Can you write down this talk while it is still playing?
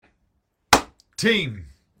Team,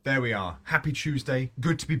 there we are. Happy Tuesday.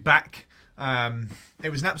 Good to be back. It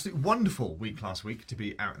was an absolutely wonderful week last week to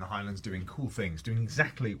be out in the Highlands doing cool things, doing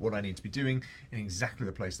exactly what I need to be doing in exactly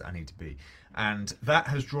the place that I need to be. And that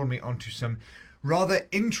has drawn me onto some rather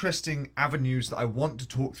interesting avenues that I want to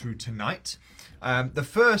talk through tonight. The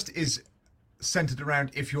first is centered around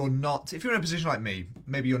if you're in a position like me,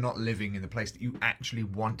 maybe you're not living in the place that you actually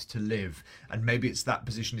want to live, and maybe it's that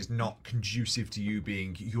position is not conducive to you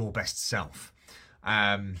being your best self.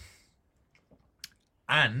 And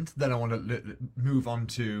then I want to move on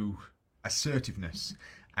to assertiveness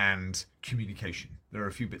and communication. There are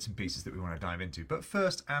a few bits and pieces that we want to dive into. But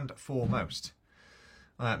first and foremost,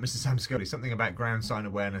 Mr. Sam Scully, something about ground sign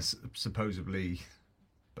awareness, supposedly,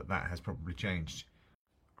 but that has probably changed.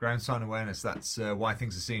 Ground sign awareness, that's why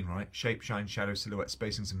things are seen, right? Shape, shine, shadow, silhouette,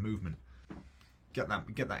 spacings, and movement. Get that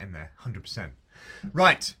in there, 100%.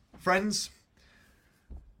 Right, friends.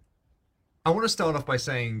 I want to start off by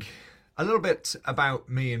saying a little bit about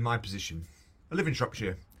me and my position. I live in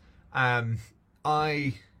Shropshire.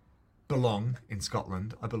 I belong in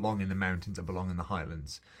Scotland. I belong in the mountains. I belong in the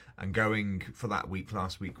Highlands. And going for that week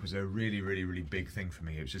last week was a really, really, really big thing for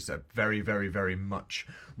me. It was just a very, very, very much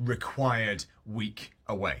required week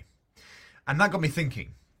away. And that got me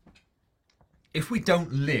thinking, if we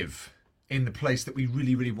don't live in the place that we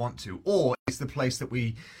really, really want to, or it's the place that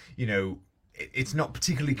we, it's not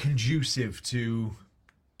particularly conducive to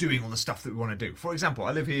doing all the stuff that we want to do. For example,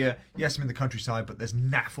 I live here, yes, I'm in the countryside, but there's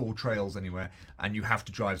naff all trails anywhere, and you have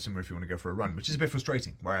to drive somewhere if you want to go for a run, which is a bit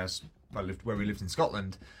frustrating. Whereas where we lived in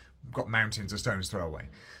Scotland, we've got mountains a stone's throw away.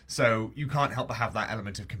 So you can't help but have that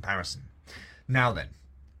element of comparison. Now then,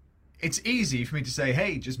 it's easy for me to say,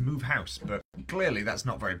 hey, just move house, but clearly that's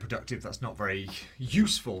not very productive, that's not very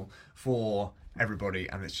useful for everybody,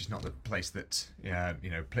 and it's just not the place that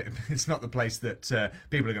it's not the place that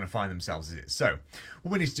people are going to find themselves as it is. So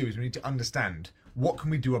what we need to do is we need to understand what can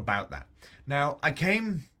we do about that. Now, I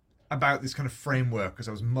came about this kind of framework as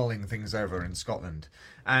I was mulling things over in Scotland,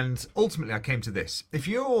 and ultimately I came to this: if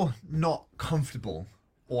you're not comfortable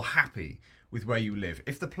or happy with where you live,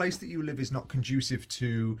 if the place that you live is not conducive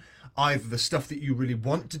to either the stuff that you really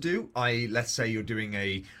want to do, i.e., let's say you're doing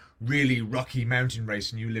a really rocky mountain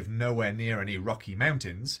race and you live nowhere near any rocky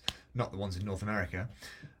mountains, not the ones in North America,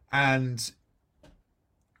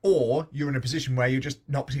 or you're in a position where you're just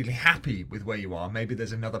not particularly happy with where you are, maybe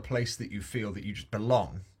there's another place that you feel that you just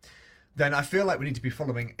belong, then I feel like we need to be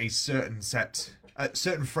following a certain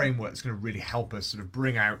framework that's going to really help us sort of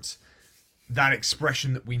bring out that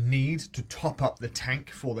expression that we need to top up the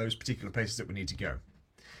tank for those particular places that we need to go.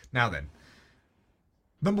 Now then,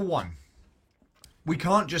 number one, we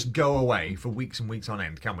can't just go away for weeks and weeks on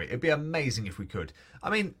end, can we? It'd be amazing if we could.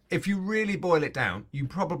 I mean, if you really boil it down, you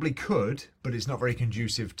probably could, but it's not very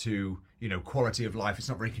conducive to, quality of life. It's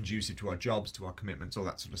not very conducive to our jobs, to our commitments, all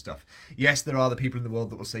that sort of stuff. Yes, there are the people in the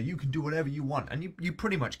world that will say you can do whatever you want, and you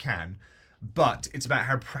pretty much can, but it's about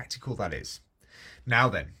how practical that is. Now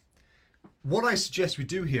then, what I suggest we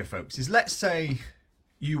do here, folks, is let's say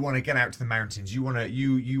you want to get out to the mountains, you want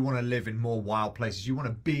to live in more wild places, you want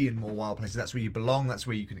to be in more wild places, that's where you belong, that's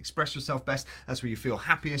where you can express yourself best, that's where you feel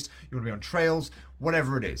happiest, you want to be on trails,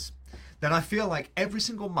 whatever it is. Then I feel like every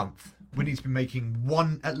single month we need to be making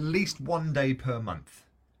at least one day per month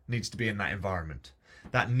needs to be in that environment.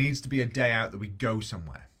 That needs to be a day out that we go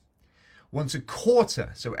somewhere. Once a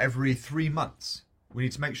quarter, so every 3 months, we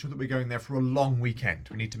need to make sure that we're going there for a long weekend.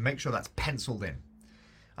 We need to make sure that's penciled in.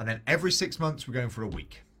 And then every 6 months we're going for a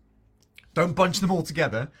week. Don't bunch them all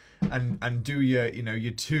together and do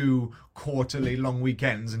your 2 quarterly long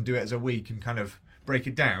weekends and do it as a week and kind of break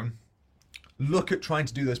it down. Look at trying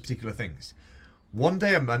to do those particular things. 1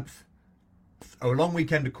 day a month, a long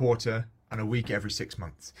weekend a quarter, and a week every 6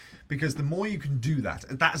 months. Because the more you can do that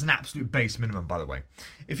is an absolute base minimum, by the way.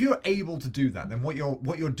 If you're able to do that, then what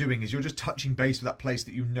you're doing is you're just touching base with that place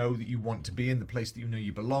that you know that you want to be in, the place that you know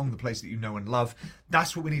you belong, the place that you know and love.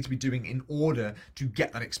 That's what we need to be doing in order to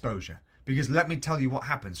get that exposure. Because let me tell you what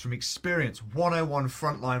happens from experience 101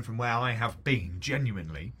 frontline from where I have been,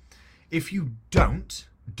 genuinely. If you don't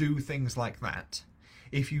do things like that,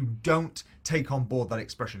 if you don't take on board that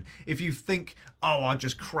expression, if you think, oh, I'll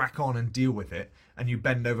just crack on and deal with it, and you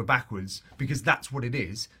bend over backwards, because that's what it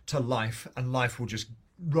is to life, and life will just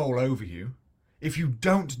roll over you. If you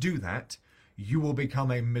don't do that, you will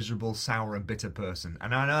become a miserable, sour and bitter person.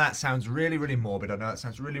 And I know that sounds really, really morbid. I know that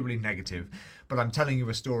sounds really, really negative, but I'm telling you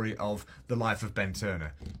a story of the life of Ben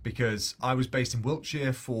Turner, because I was based in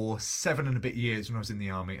Wiltshire for 7 and a bit years when I was in the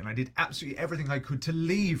army, and I did absolutely everything I could to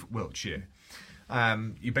leave Wiltshire.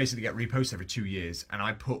 You basically get reposts every 2 years, and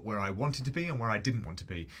I put where I wanted to be and where I didn't want to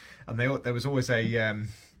be. And there was always a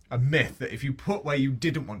myth that if you put where you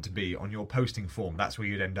didn't want to be on your posting form, that's where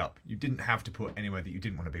you'd end up. You didn't have to put anywhere that you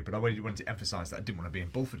didn't want to be, but I really wanted to emphasise that I didn't want to be in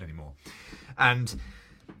Bulford anymore. And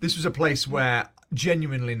this was a place where,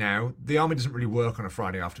 genuinely now, the army doesn't really work on a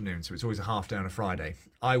Friday afternoon, so it's always a half day on a Friday.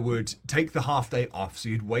 I would take the half day off, so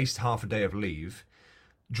you'd waste half a day of leave,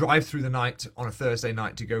 drive through the night on a Thursday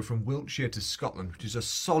night to go from Wiltshire to Scotland, which is a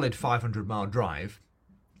solid 500-mile drive.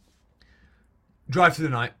 Drive through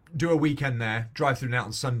the night, do a weekend there, drive through the night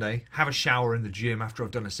on Sunday, have a shower in the gym after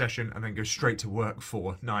I've done a session, and then go straight to work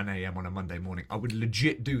for 9 a.m. on a Monday morning. I would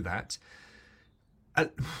legit do that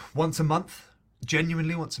once a month,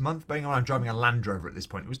 genuinely once a month. Bearing in mind I'm driving a Land Rover at this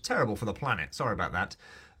point. It was terrible for the planet, sorry about that.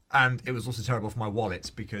 And it was also terrible for my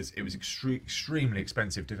wallet because it was extremely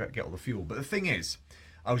expensive to get all the fuel. But the thing is,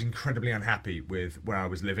 I was incredibly unhappy with where I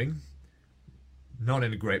was living. Not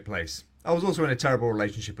in a great place. I was also in a terrible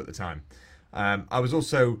relationship at the time. I was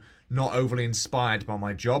also not overly inspired by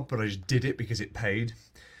my job, but I just did it because it paid.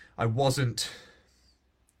 I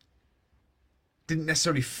didn't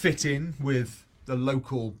necessarily fit in with the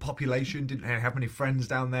local population, didn't have many friends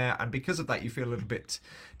down there, and because of that you feel a little bit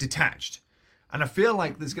detached. And I feel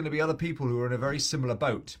like there's going to be other people who are in a very similar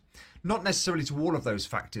boat. Not necessarily to all of those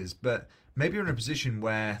factors, but maybe you're in a position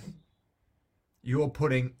where you're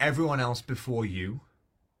putting everyone else before you.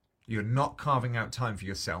 You're not carving out time for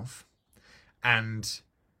yourself. And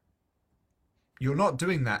you're not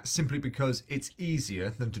doing that simply because it's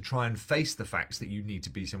easier than to try and face the facts that you need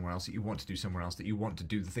to be somewhere else, that you want to do somewhere else, that you want to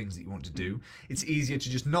do the things that you want to do. It's easier to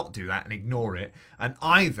just not do that and ignore it and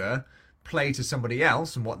either play to somebody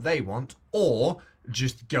else and what they want or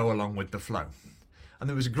just go along with the flow. And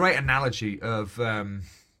there was a great analogy of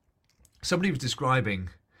somebody was describing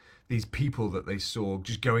these people that they saw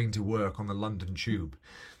just going to work on the London Tube.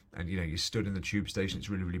 And you stood in the tube station, it's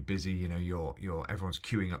really, really busy, everyone's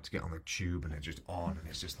queuing up to get on the tube and they're just on and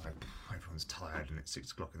it's just like everyone's tired and it's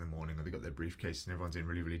 6 o'clock in the morning and they've got their briefcase and everyone's in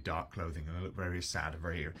really, really dark clothing and they look very, very sad and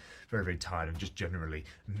very, very, very tired and just generally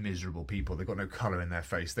miserable people. They've got no colour in their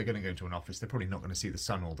face. They're going to go into an office. They're probably not going to see the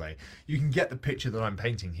sun all day. You can get the picture that I'm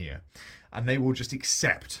painting here, and they will just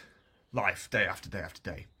accept life day after day after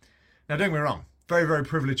day. Now, don't get me wrong, very, very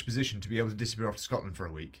privileged position to be able to disappear off to Scotland for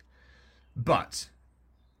a week, but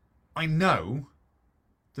I know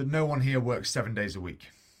that no one here works 7 days a week.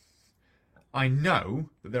 I know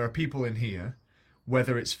that there are people in here,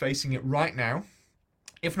 whether it's facing it right now,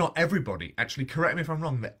 if not everybody, actually correct me if I'm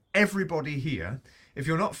wrong, that everybody here, if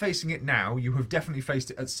you're not facing it now, you have definitely faced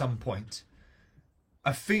it at some point.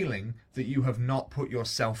 A feeling that you have not put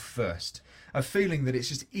yourself first. A feeling that it's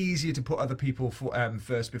just easier to put other people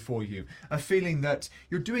first before you. A feeling that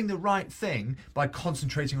you're doing the right thing by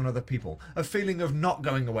concentrating on other people. A feeling of not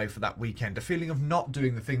going away for that weekend. A feeling of not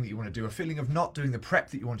doing the thing that you want to do. A feeling of not doing the prep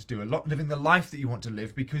that you want to do. Living the life that you want to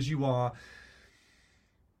live because you are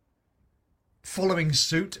following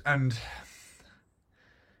suit and...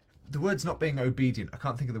 The word's not being obedient. I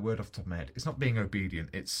can't think of the word off the top of my head. It's not being obedient.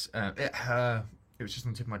 It was just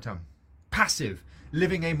on the tip of my tongue. Passive.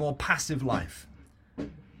 Living a more passive life.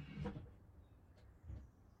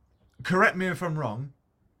 Correct me if I'm wrong.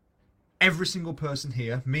 Every single person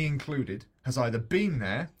here, me included, has either been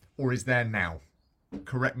there or is there now.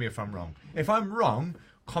 Correct me if I'm wrong. If I'm wrong,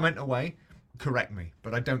 comment away, correct me.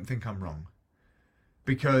 But I don't think I'm wrong.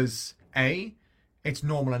 Because, A, it's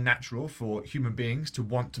normal and natural for human beings to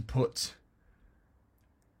want to put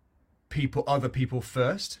other people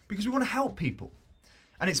first. Because we want to help people.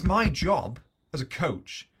 And it's my job as a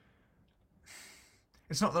coach.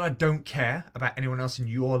 It's not that I don't care about anyone else in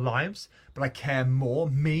your lives, but I care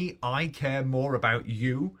more. I care more about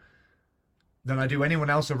you than I do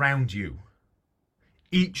anyone else around you.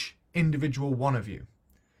 Each individual one of you.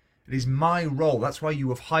 It is my role. That's why you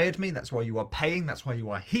have hired me. That's why you are paying. That's why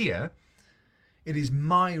you are here. It is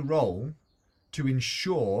my role to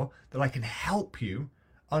ensure that I can help you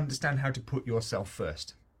understand how to put yourself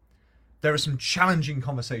first. There are some challenging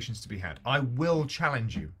conversations to be had. I will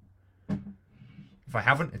challenge you. If I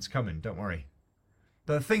haven't, it's coming, don't worry.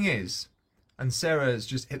 But the thing is, and Sarah has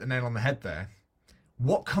just hit the nail on the head there,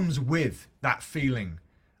 what comes with that feeling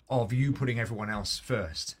of you putting everyone else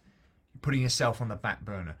first? Putting yourself on the back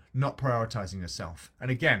burner, not prioritizing yourself.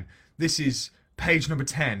 And again, this is page number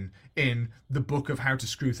 10 in the book of How to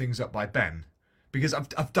Screw Things Up by Ben. Because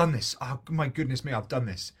I've done this. Oh, my goodness me, I've done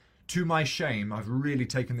this. To my shame, I've really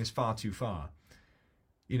taken this far too far.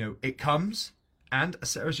 It comes, and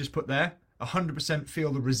as Sarah's just put there, 100%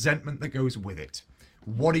 feel the resentment that goes with it.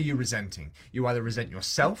 What are you resenting? You either resent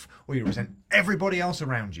yourself or you resent everybody else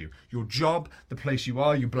around you. Your job, the place you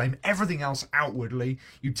are, you blame everything else outwardly.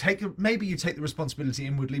 Maybe you take the responsibility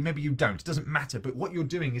inwardly, maybe you don't. It doesn't matter. But what you're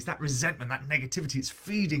doing is that resentment, that negativity, it's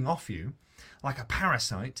feeding off you like a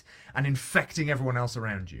parasite and infecting everyone else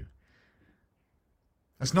around you.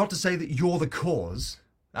 That's not to say that you're the cause.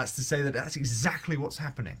 That's to say that that's exactly what's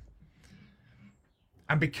happening.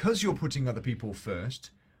 And because you're putting other people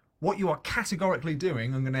first, what you are categorically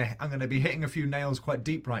doing, I'm gonna be hitting a few nails quite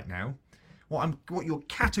deep right now. What you're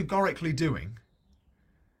categorically doing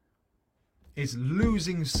is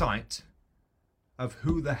losing sight of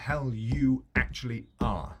who the hell you actually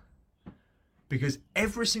are. Because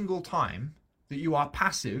every single time that you are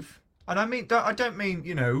passive, and I don't mean,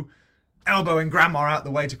 elbowing grandma out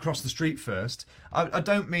the way to cross the street first. I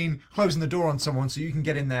don't mean closing the door on someone so you can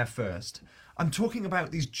get in there first. I'm talking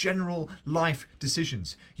about these general life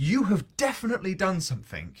decisions. You have definitely done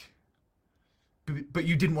something, but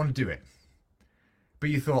you didn't want to do it.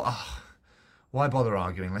 But you thought, why bother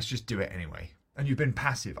arguing? Let's just do it anyway. And you've been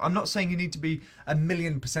passive. I'm not saying you need to be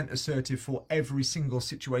 1,000,000% assertive for every single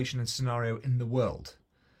situation and scenario in the world.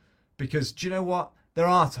 Because do you know what? There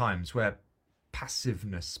are times where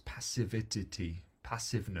passiveness,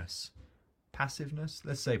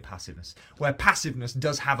 where passiveness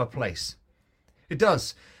does have a place. It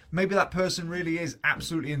does. Maybe that person really is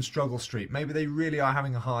absolutely in struggle street. Maybe they really are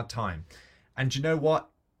having a hard time. And you know what?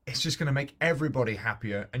 It's just going to make everybody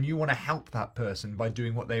happier, and you want to help that person by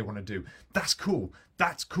doing what they want to do. That's cool.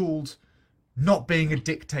 That's called not being a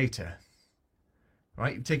dictator.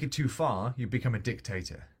 Right? You take it too far, you become a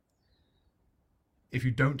dictator. If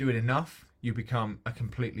you don't do it enough, you become a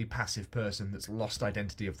completely passive person that's lost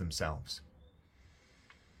identity of themselves.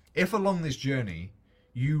 If along this journey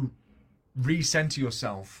you recenter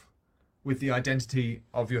yourself with the identity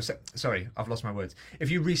of yourself, if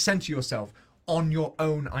you recenter yourself on your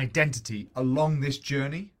own identity along this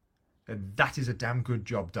journey, then that is a damn good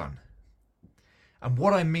job done. And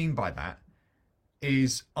what I mean by that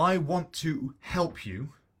is I want to help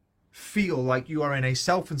you feel like you are in a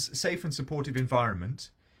safe and supportive environment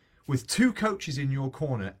with 2 coaches in your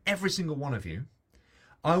corner, every single one of you.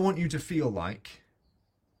 I want you to feel like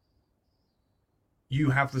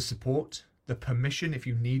you have the support, the permission, if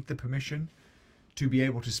you need the permission, to be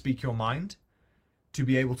able to speak your mind, to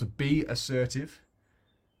be able to be assertive,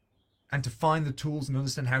 and to find the tools and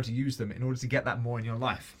understand how to use them in order to get that more in your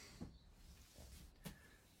life.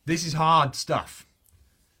 This is hard stuff.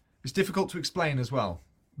 It's difficult to explain as well,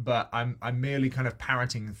 but I'm merely kind of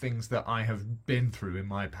parroting things that I have been through in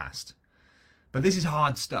my past. But this is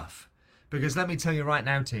hard stuff, because let me tell you right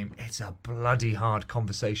now, team, it's a bloody hard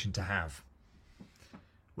conversation to have.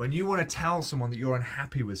 When you want to tell someone that you're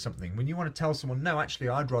unhappy with something, when you want to tell someone, no, actually,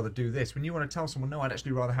 I'd rather do this. When you want to tell someone, no, I'd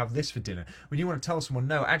actually rather have this for dinner. When you want to tell someone,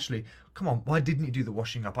 no, actually, come on, why didn't you do the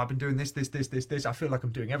washing up? I've been doing this. I feel like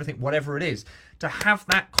I'm doing everything, whatever it is. To have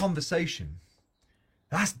that conversation,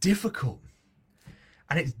 that's difficult.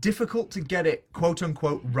 And it's difficult to get it, quote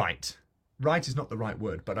unquote, right. Right is not the right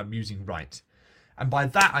word, but I'm using right. And by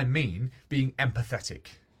that, I mean being empathetic.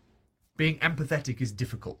 Being empathetic is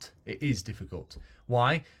difficult. It is difficult.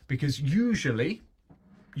 Why? Because usually,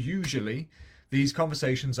 these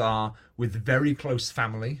conversations are with very close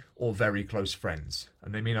family or very close friends,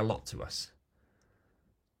 and they mean a lot to us.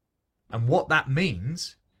 And what that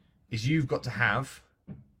means is you've got to have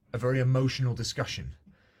a very emotional discussion.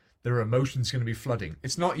 There are emotions going to be flooding.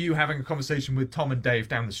 It's not you having a conversation with Tom and Dave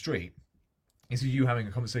down the street. It's you having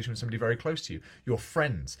a conversation with somebody very close to you, your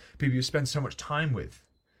friends, people you spend so much time with.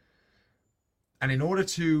 And in order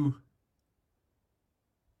to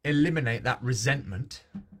eliminate that resentment,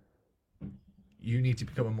 you need to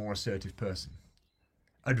become a more assertive person.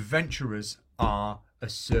 Adventurers are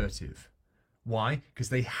assertive. Why? Because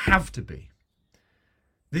they have to be.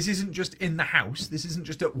 This isn't just in the house. This isn't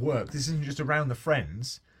just at work. This isn't just around the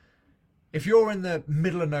friends. If you're in the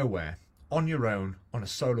middle of nowhere, on your own, on a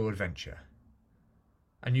solo adventure,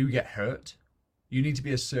 and you get hurt, you need to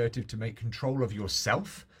be assertive to make control of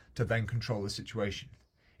yourself to then control the situation.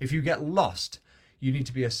 If you get lost, you need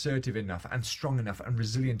to be assertive enough and strong enough and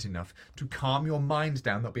resilient enough to calm your mind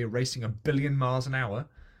down. That'll be racing 1 billion miles an hour.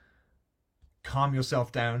 Calm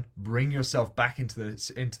yourself down, bring yourself back into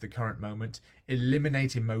the current moment,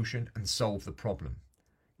 eliminate emotion and solve the problem.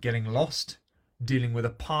 Getting lost, dealing with a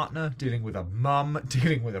partner, dealing with a mum,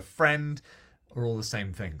 dealing with a friend are all the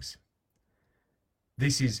same things.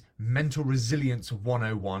 This is mental resilience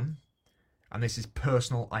 101. And this is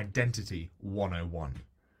personal identity 101.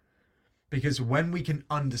 Because when we can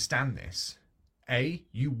understand this,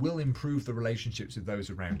 You will improve the relationships with those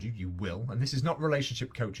around you. You will. And this is not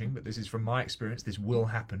relationship coaching, but this is from my experience. This will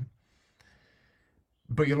happen.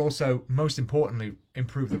 But you'll also, most importantly,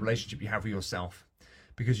 improve the relationship you have with yourself,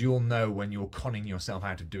 because you'll know when you're conning yourself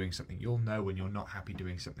out of doing something. You'll know when you're not happy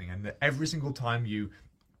doing something. And that every single time you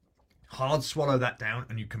hard swallow that down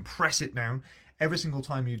and you compress it down, every single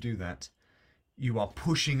time you do that, you are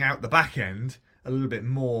pushing out the back end a little bit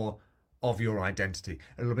more of your identity,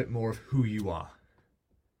 a little bit more of who you are.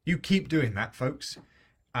 You keep doing that, folks,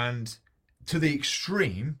 and to the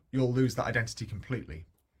extreme, you'll lose that identity completely.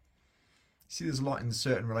 You see, there's a lot in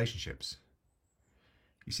certain relationships.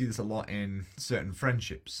 You see this a lot in certain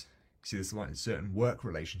friendships. You see this a lot in certain work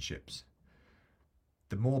relationships.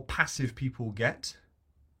 The more passive people get,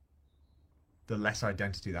 the less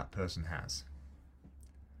identity that person has.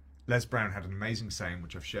 Les Brown had an amazing saying,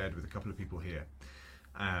 which I've shared with a couple of people here.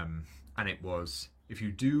 And it was, if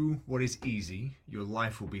you do what is easy, your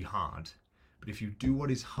life will be hard. But if you do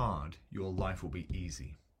what is hard, your life will be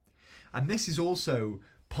easy. And this is also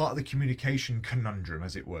part of the communication conundrum,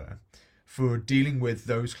 as it were, for dealing with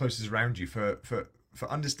those closest around you, for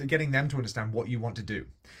getting them to understand what you want to do.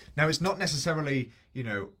 Now, it's not necessarily,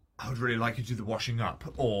 I would really like you to do the washing up,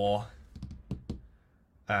 or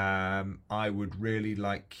I would really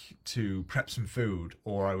like to prep some food,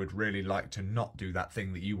 or I would really like to not do that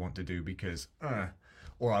thing that you want to do because,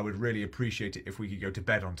 or I would really appreciate it if we could go to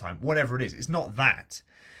bed on time. Whatever it is, it's not that.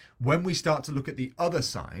 When we start to look at the other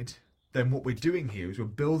side, then what we're doing here is we're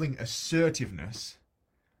building assertiveness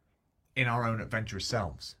in our own adventurous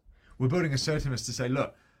selves. We're building assertiveness to say,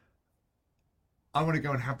 look, I want to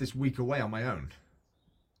go and have this week away on my own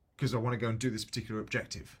because I want to go and do this particular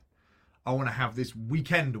objective. I want to have this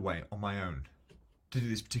weekend away on my own to do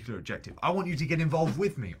this particular objective. I want you to get involved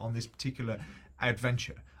with me on this particular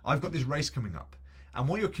adventure. I've got this race coming up. And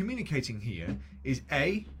what you're communicating here is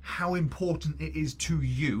A, how important it is to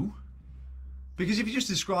you. Because if you just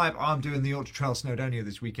describe, I'm doing the Ultra Trail Snowdonia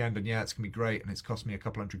this weekend, and yeah, it's going to be great, and it's cost me a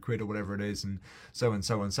couple £100 or whatever it is, and so and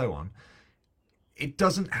so and so on, it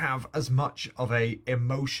doesn't have as much of a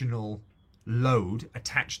emotional load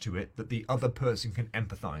attached to it that the other person can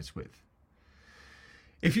empathize with.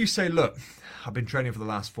 If you say, look, I've been training for the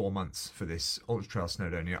last 4 months for this Ultra Trail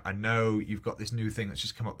Snowdonia. I know you've got this new thing that's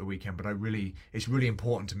just come up the weekend, but it's really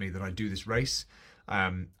important to me that I do this race.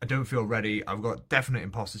 I don't feel ready. I've got definite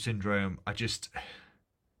imposter syndrome.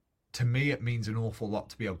 To me, it means an awful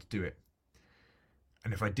lot to be able to do it.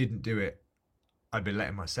 And if I didn't do it, I'd be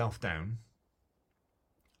letting myself down.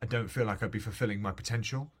 I don't feel like I'd be fulfilling my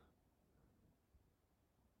potential.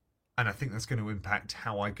 And I think that's going to impact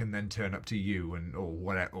how I can then turn up to you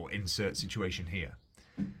or insert situation here.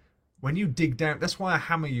 When you dig down, that's why I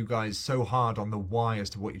hammer you guys so hard on the why as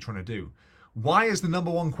to what you're trying to do. Why is the number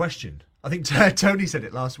one question. I think Tony said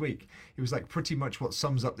it last week. It was like pretty much what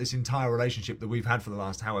sums up this entire relationship that we've had for the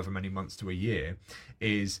last however many months to a year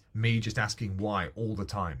is me just asking why all the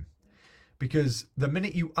time. Because the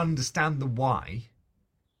minute you understand the why,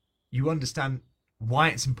 you understand why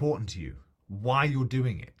it's important to you, why you're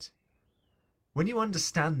doing it. When you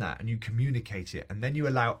understand that and you communicate it and then you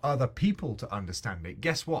allow other people to understand it,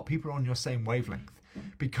 guess what? People are on your same wavelength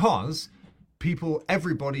because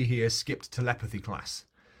everybody here skipped telepathy class.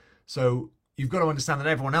 So you've got to understand that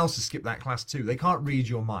everyone else has skipped that class too. They can't read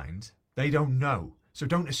your mind. They don't know. So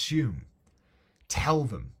don't assume. Tell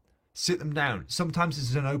them. Sit them down. Sometimes this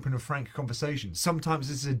is an open and frank conversation. Sometimes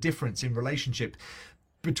this is a difference in relationship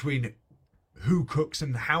between who cooks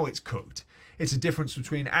and how it's cooked. It's a difference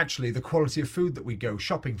between actually the quality of food that we go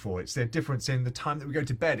shopping for. It's a difference in the time that we go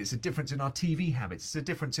to bed. It's a difference in our TV habits. It's a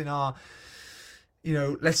difference in our,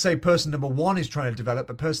 let's say person number 1 is trying to develop,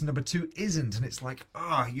 but person number 2 isn't. And it's like,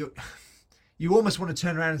 you almost want to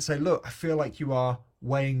turn around and say, look, I feel like you are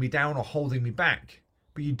weighing me down or holding me back.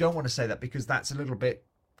 But you don't want to say that because that's a little bit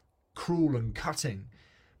cruel and cutting.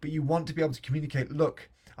 But you want to be able to communicate,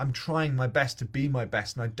 look, I'm trying my best to be my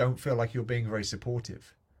best and I don't feel like you're being very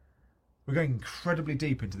supportive. We're going incredibly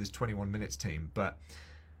deep into this 21 minutes, team, but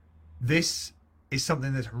this is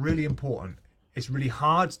something that's really important. It's really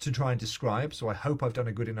hard to try and describe, so I hope I've done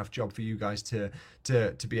a good enough job for you guys to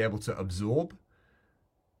be able to absorb.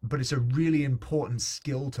 But it's a really important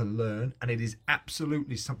skill to learn, and it is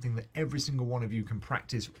absolutely something that every single one of you can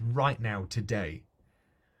practice right now, today.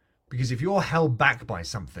 Because if you're held back by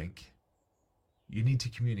something, you need to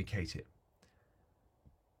communicate it.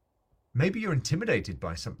 Maybe you're intimidated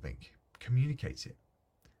by something. Communicate it.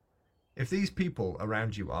 If these people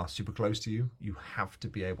around you are super close to you, you have to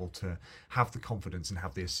be able to have the confidence and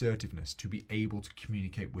have the assertiveness to be able to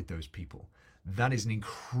communicate with those people. That is an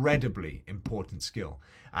incredibly important skill.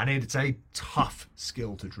 And it's a tough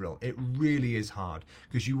skill to drill. It really is hard,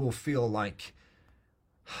 because you will feel like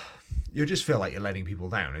you'll just feel like you're letting people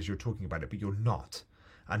down as you're talking about it, but you're not.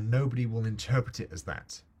 And nobody will interpret it as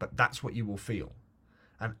that. But that's what you will feel.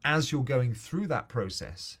 And as you're going through that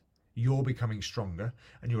process, you're becoming stronger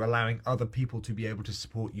and you're allowing other people to be able to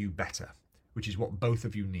support you better, which is what both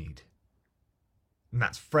of you need. And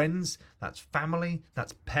that's friends, that's family,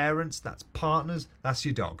 that's parents, that's partners, that's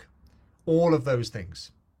your dog. All of those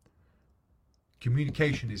things.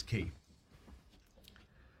 Communication is key.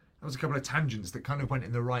 That was a couple of tangents that kind of went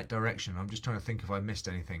in the right direction. I'm just trying to think if I missed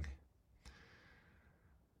anything.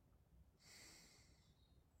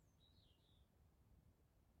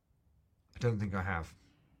 I don't think I have.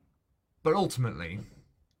 But ultimately,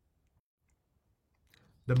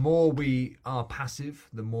 the more we are passive,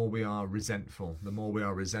 the more we are resentful. The more we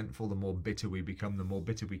are resentful, the more bitter we become. The more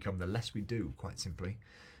bitter we become, the less we do, quite simply,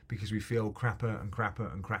 because we feel crapper and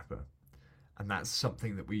crapper and crapper. And that's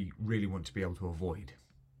something that we really want to be able to avoid.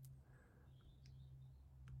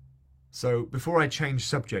 So before I change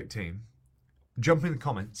subject, team, jump in the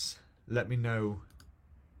comments. Let me know,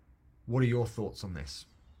 what are your thoughts on this?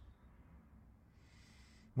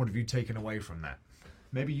 What have you taken away from that?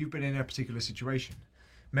 Maybe you've been in a particular situation.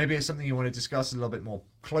 Maybe it's something you want to discuss a little bit more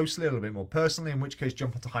closely, a little bit more personally, in which case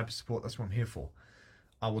jump onto Hyper Support. That's what I'm here for.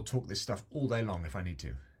 I will talk this stuff all day long if I need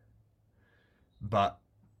to. But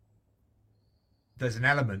there's an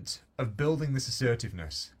element of building this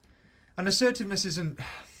assertiveness. And assertiveness isn't...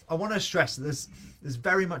 I want to stress that there's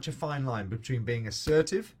very much a fine line between being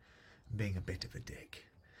assertive and being a bit of a dick.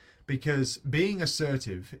 Because being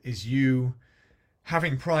assertive is you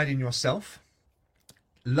having pride in yourself,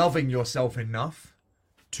 loving yourself enough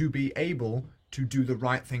to be able to do the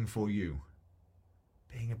right thing for you.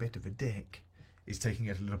 Being a bit of a dick is taking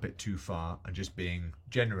it a little bit too far and just being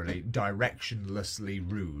generally directionlessly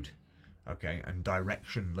rude, okay, and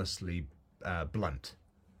directionlessly blunt.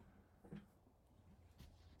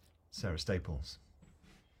 Sarah Staples.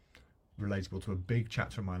 Relatable to a big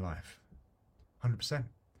chapter of my life. 100%.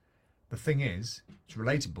 The thing is, it's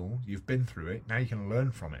relatable, you've been through it, now you can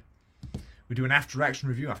learn from it. We do an after-action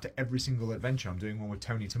review after every single adventure. I'm doing one with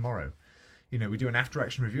Tony tomorrow. You know, we do an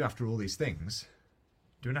after-action review after all these things.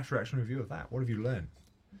 Do an after-action review of that. What have you learned?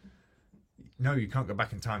 No, you can't go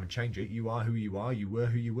back in time and change it. You are who you are. You were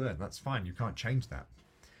who you were. That's fine. You can't change that.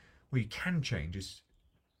 What you can change is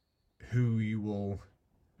who you will...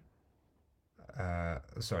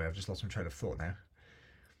 sorry, I've just lost my train of thought now.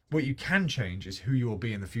 What you can change is who you will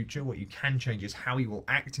be in the future. What you can change is how you will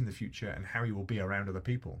act in the future and how you will be around other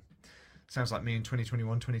people. Sounds like me in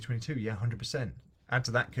 2021, 2022. Yeah, 100%. Add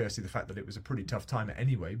to that, Kirsty, the fact that it was a pretty tough time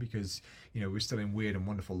anyway because, you know, we're still in weird and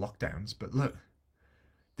wonderful lockdowns. But look,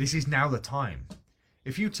 this is now the time.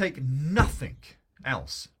 If you take nothing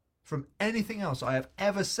else from anything else I have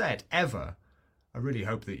ever said, ever, I really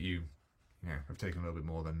hope that you have taken a little bit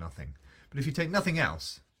more than nothing. But if you take nothing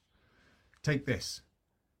else, take this.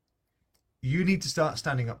 You need to start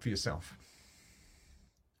standing up for yourself.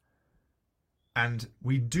 And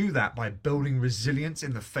we do that by building resilience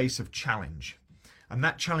in the face of challenge. And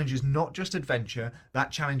that challenge is not just adventure, that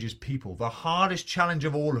challenge is people. The hardest challenge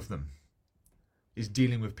of all of them is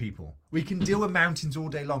dealing with people. We can deal with mountains all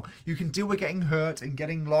day long. You can deal with getting hurt and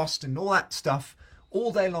getting lost and all that stuff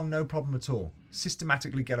all day long, no problem at all.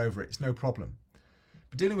 Systematically get over it, it's no problem.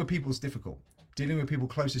 But dealing with people is difficult. Dealing with people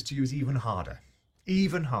closest to you is even harder.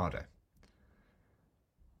 Even harder.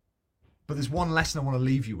 But there's one lesson I want to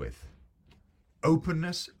leave you with.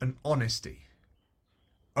 Openness and honesty.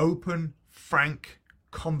 Open, frank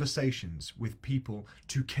conversations with people,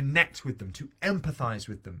 to connect with them, to empathize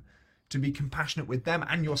with them, to be compassionate with them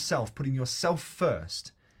and yourself, putting yourself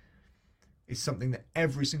first, is something that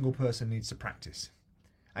every single person needs to practice.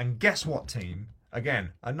 And guess what, team?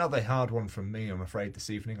 Again, another hard one from me, I'm afraid, this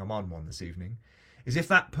evening. I'm on one this evening. Is if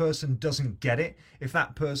that person doesn't get it, if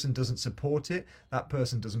that person doesn't support it, that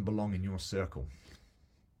person doesn't belong in your circle.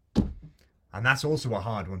 And that's also a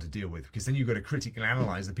hard one to deal with, because then you've got to critically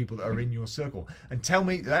analyze the people that are in your circle. And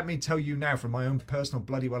let me tell you now from my own personal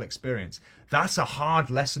bloody well experience, that's a hard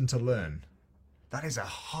lesson to learn. That is a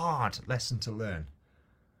hard lesson to learn.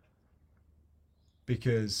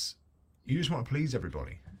 Because you just want to please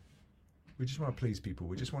everybody. We just want to please people.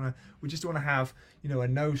 We just want to have, a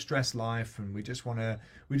no stress life, and we just want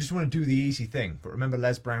to do the easy thing. But remember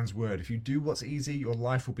Les Brown's word: if you do what's easy, your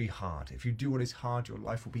life will be hard. If you do what is hard, your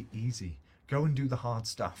life will be easy. Go and do the hard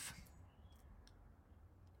stuff.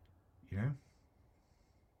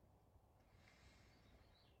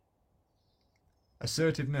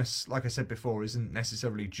 Assertiveness, like I said before, isn't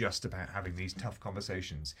necessarily just about having these tough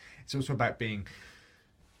conversations. It's also about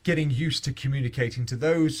getting used to communicating to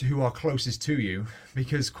those who are closest to you,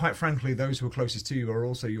 because quite frankly, those who are closest to you are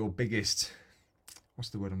also your biggest, what's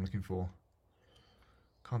the word I'm looking for?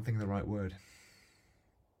 Can't think of the right word.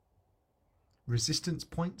 Resistance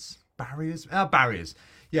points? Barriers? Barriers.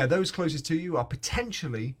 Yeah, those closest to you are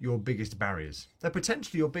potentially your biggest barriers. They're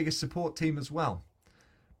potentially your biggest support team as well,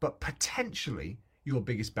 but potentially your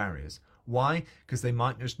biggest barriers. Why? Because they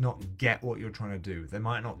might just not get what you're trying to do. They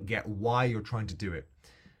might not get why you're trying to do it.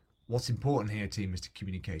 What's important here, team, is to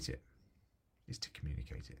communicate it.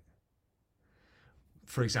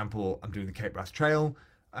 For example, I'm doing the Cape Wrath Trail.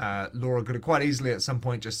 Laura could have quite easily at some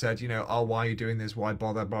point just said, oh, why are you doing this? Why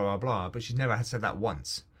bother? Blah, blah, blah. But she's never had said that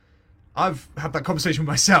once. I've had that conversation with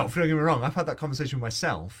myself. Don't get me wrong. I've had that conversation with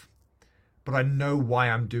myself, but I know why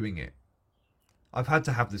I'm doing it. I've had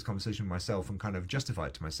to have this conversation with myself and kind of justify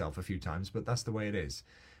it to myself a few times, but that's the way it is.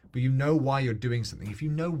 But you know why you're doing something. If you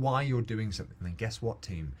know why you're doing something, then guess what,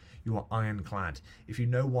 team? You are ironclad. If you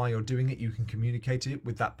know why you're doing it, you can communicate it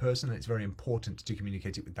with that person, and it's very important to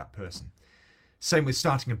communicate it with that person. Same with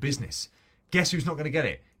starting a business. Guess who's not going to get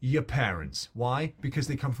it? Your parents. Why? Because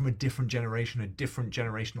they come from a different generation, a different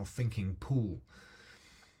generational thinking pool.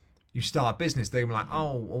 You start a business, they're like,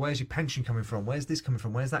 oh, well, where's your pension coming from? Where's this coming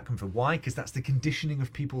from? Where's that coming from? Why? Because that's the conditioning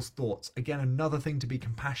of people's thoughts. Again, another thing to be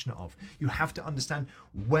compassionate of. You have to understand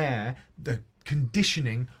where the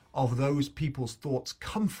conditioning of those people's thoughts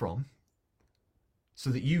come from so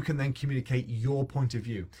that you can then communicate your point of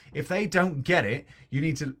view. If they don't get it, you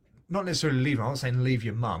need to not necessarily leave them. I'm not saying leave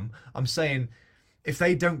your mum. I'm saying if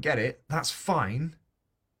they don't get it, that's fine,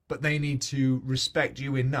 but they need to respect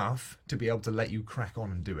you enough to be able to let you crack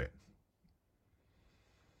on and do it.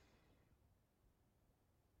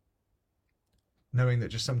 Knowing that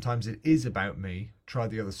just sometimes it is about me, try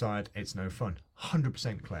the other side, it's no fun.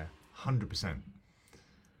 100% Claire, 100%.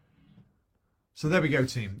 So there we go,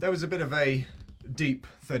 team. There was a bit of a deep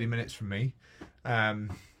 30 minutes from me.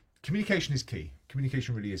 Communication is key.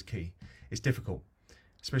 Communication really is key. It's difficult,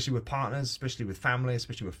 especially with partners, especially with family,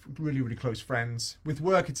 especially with really, really close friends. With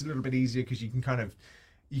work, it's a little bit easier because you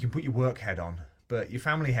can put your work head on, but your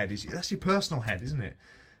family head that's your personal head, isn't it?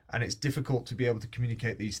 And it's difficult to be able to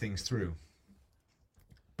communicate these things through.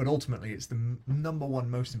 But ultimately, it's the number one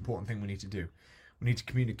most important thing we need to do. We need to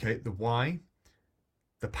communicate the why,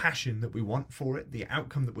 the passion that we want for it, the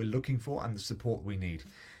outcome that we're looking for, and the support we need.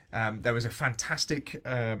 There was a fantastic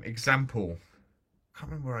example, I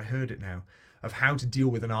can't remember where I heard it now, of how to deal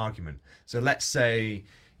with an argument. So let's say,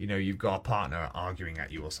 you've got a partner arguing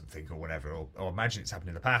at you or something or whatever, or imagine it's happened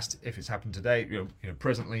in the past. If it's happened today,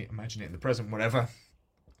 presently, imagine it in the present, whatever.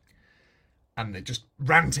 And they're just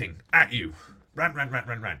ranting at you.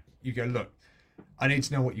 Rant. You go, look, I need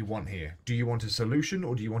to know what you want here. Do you want a solution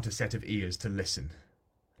or do you want a set of ears to listen?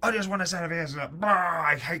 I just want a set of ears.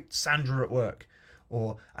 I hate Sandra at work.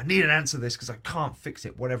 Or I need an answer to this because I can't fix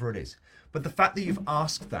it, whatever it is. But the fact that you've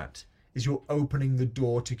asked that is you're opening the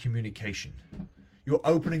door to communication. You're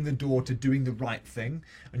opening the door to doing the right thing,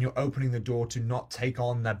 and you're opening the door to not take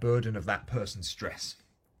on the burden of that person's stress.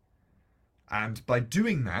 And by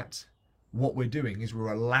doing that, what we're doing is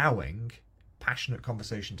we're allowing passionate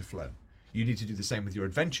conversation to flow. You need to do the same with your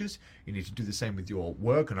adventures. You need to do the same with your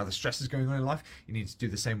work and other stresses going on in life. You need to do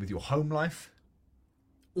the same with your home life.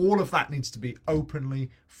 All of that needs to be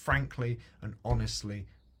openly, frankly, and honestly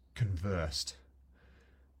conversed.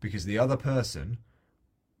 Because the other person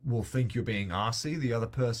will think you're being arsey. The other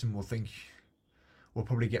person will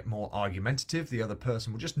probably get more argumentative. The other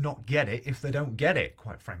person will just not get it if they don't get it,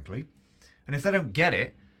 quite frankly. And if they don't get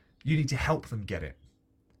it, you need to help them get it.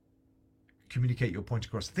 Communicate your point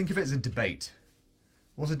across. Think of it as a debate.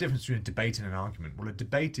 What's the difference between a debate and an argument? Well, a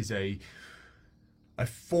debate is a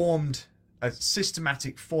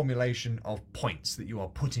systematic formulation of points that you are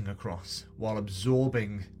putting across while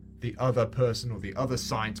absorbing the other person or the other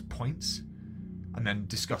side's points and then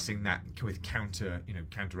discussing that with counter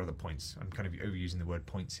other points. I'm kind of overusing the word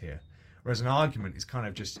points here. Whereas an argument is kind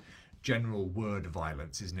of just general word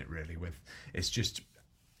violence, isn't it, really? It's just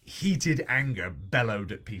heated anger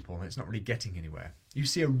bellowed at people, and it's not really getting anywhere. You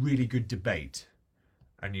see a really good debate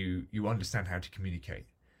and you understand how to communicate.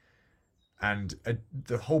 And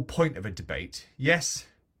the whole point of a debate, yes,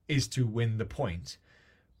 is to win the point,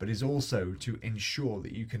 but is also to ensure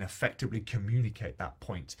that you can effectively communicate that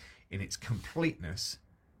point in its completeness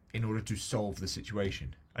in order to solve the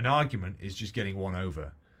situation. An argument is just getting one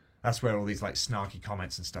over. That's where all these snarky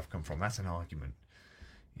comments and stuff come from. That's an argument.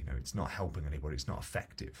 It's not helping anybody. It's not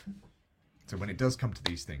effective. So when it does come to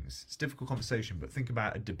these things, it's a difficult conversation, but think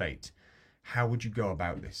about a debate. how would you go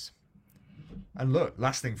about this? And look,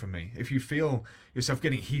 last thing from me, if you feel yourself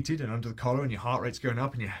getting heated and under the collar and your heart rate's going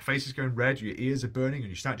up and your face is going red, your ears are burning and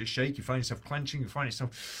you start to shake, you find yourself clenching, you find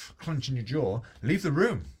yourself clenching your jaw, leave the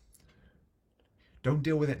room. Don't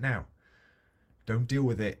deal with it now. Don't deal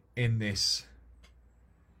with it in this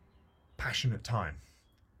passionate time.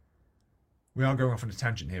 We are going off on a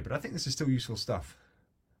tangent here, but I think this is still useful stuff.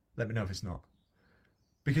 Let me know if it's not.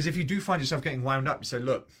 Because if you do find yourself getting wound up, you say,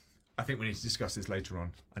 look, I think we need to discuss this later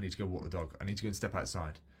on. I need to go walk the dog. I need to go and step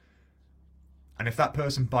outside. And if that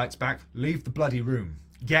person bites back, leave the bloody room.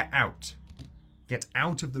 Get out. Get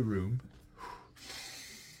out of the room.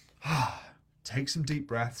 Take some deep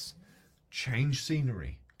breaths. Change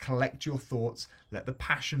scenery. Collect your thoughts. Let the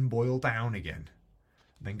passion boil down again.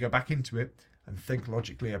 Then go back into it and think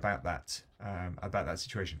logically about that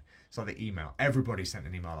situation. It's like the email. Everybody sent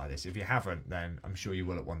an email like this. If you haven't, then I'm sure you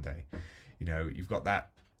will at one day. You know, you've got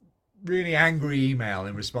that really angry email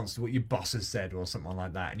in response to what your boss has said or something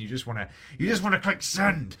like that, and you just want to click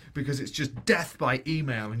send because it's just death by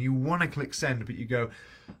email, and you want to click send, but you go,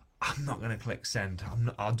 I'm not going to click send.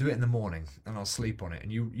 I'll do it in the morning and I'll sleep on it.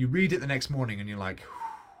 And you read it the next morning and you're like,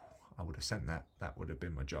 I would have sent that. That would have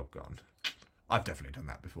been my job gone. I've definitely done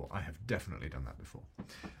that before. I have definitely done that before.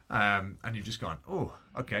 And you've just gone, oh,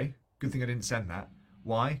 okay, good thing I didn't send that.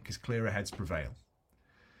 Why? Because clearer heads prevail.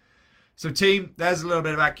 So team, there's a little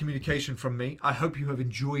bit about communication from me. I hope you have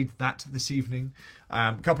enjoyed that this evening.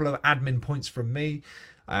 A couple of admin points from me.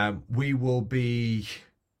 We will be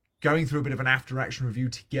going through a bit of an after action review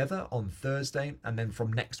together on Thursday, and then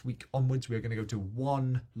from next week onwards we're going to go to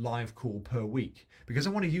one live call per week, because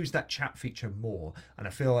I want to use that chat feature more, and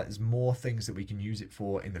I feel like there's more things that we can use it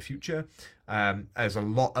for in the future. There's a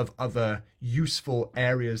lot of other useful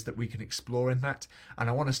areas that we can explore in that, and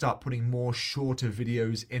I want to start putting more shorter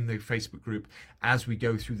videos in the Facebook group as we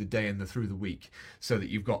go through the day and through the week, so that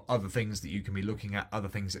you've got other things that you can be looking at, other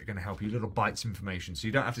things that are going to help you, little bites of information, so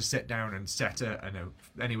you don't have to sit down and set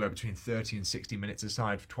anywhere between 30 and 60 minutes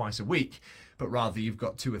aside for twice a week, but rather you've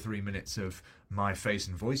got 2 or 3 minutes of my face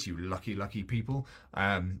and voice, you lucky people,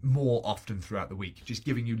 more often throughout the week, just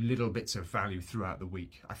giving you little bits of value throughout the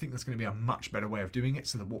week. I think that's going to be a much better way of doing it,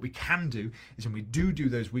 so that what we can do is when we do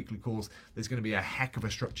those weekly calls, there's going to be a heck of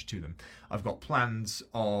a structure to them. I've got plans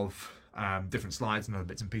of different slides and other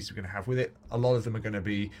bits and pieces we're going to have with it. A lot of them are going to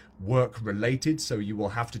be work related, so you will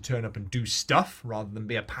have to turn up and do stuff rather than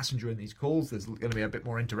be a passenger in these calls. There's going to be a bit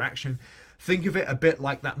more interaction. Think of it a bit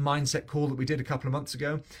like that mindset call that we did a couple of months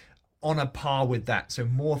ago, on a par with that. So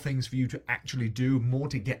more things for you to actually do, more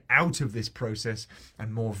to get out of this process,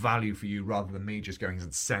 and more value for you rather than me just going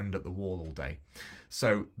and send at the wall all day.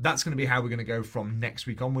 So that's going to be how we're going to go from next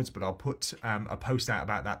week onwards, but I'll put a post out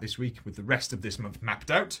about that this week with the rest of this month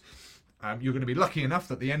mapped out. You're going to be lucky enough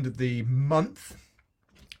that at the end of the month,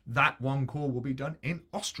 that one call will be done in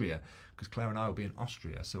Austria, because Claire and I will be in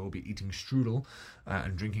Austria, so we'll be eating strudel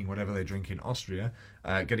and drinking whatever they drink in Austria,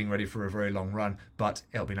 getting ready for a very long run, but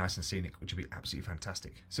it'll be nice and scenic, which will be absolutely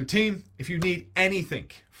fantastic. So team, if you need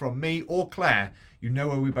anything from me or Claire, you know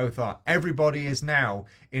where we both are. Everybody is now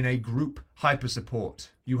in a group hyper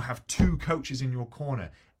support. You have 2 coaches in your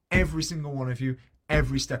corner, every single one of you,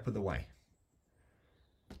 every step of the way.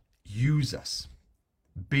 Use us.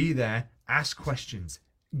 Be there, ask questions,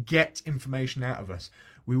 get information out of us.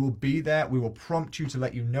 We will be there. We will prompt you to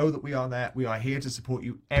let you know that we are there. We are here to support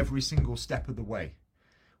you every single step of the way.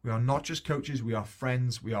 We are not just coaches. We are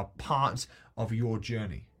friends. We are part of your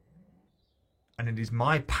journey. And it is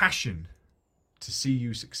my passion to see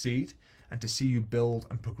you succeed and to see you build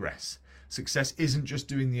and progress. Success isn't just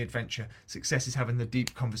doing the adventure. Success is having the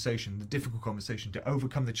deep conversation, the difficult conversation, to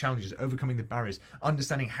overcome the challenges, overcoming the barriers,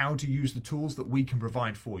 understanding how to use the tools that we can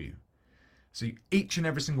provide for you. So each and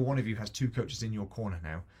every single one of you has 2 coaches in your corner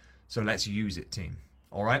now. So let's use it, team.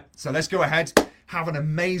 All right, so let's go ahead. Have an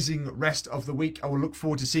amazing rest of the week. I will look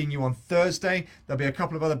forward to seeing you on Thursday. There'll be a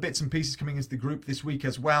couple of other bits and pieces coming into the group this week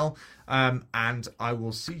as well. And I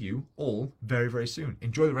will see you all very, very soon.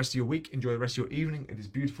 Enjoy the rest of your week. Enjoy the rest of your evening. It is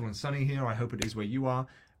beautiful and sunny here. I hope it is where you are.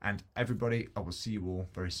 And everybody, I will see you all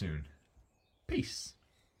very soon. Peace.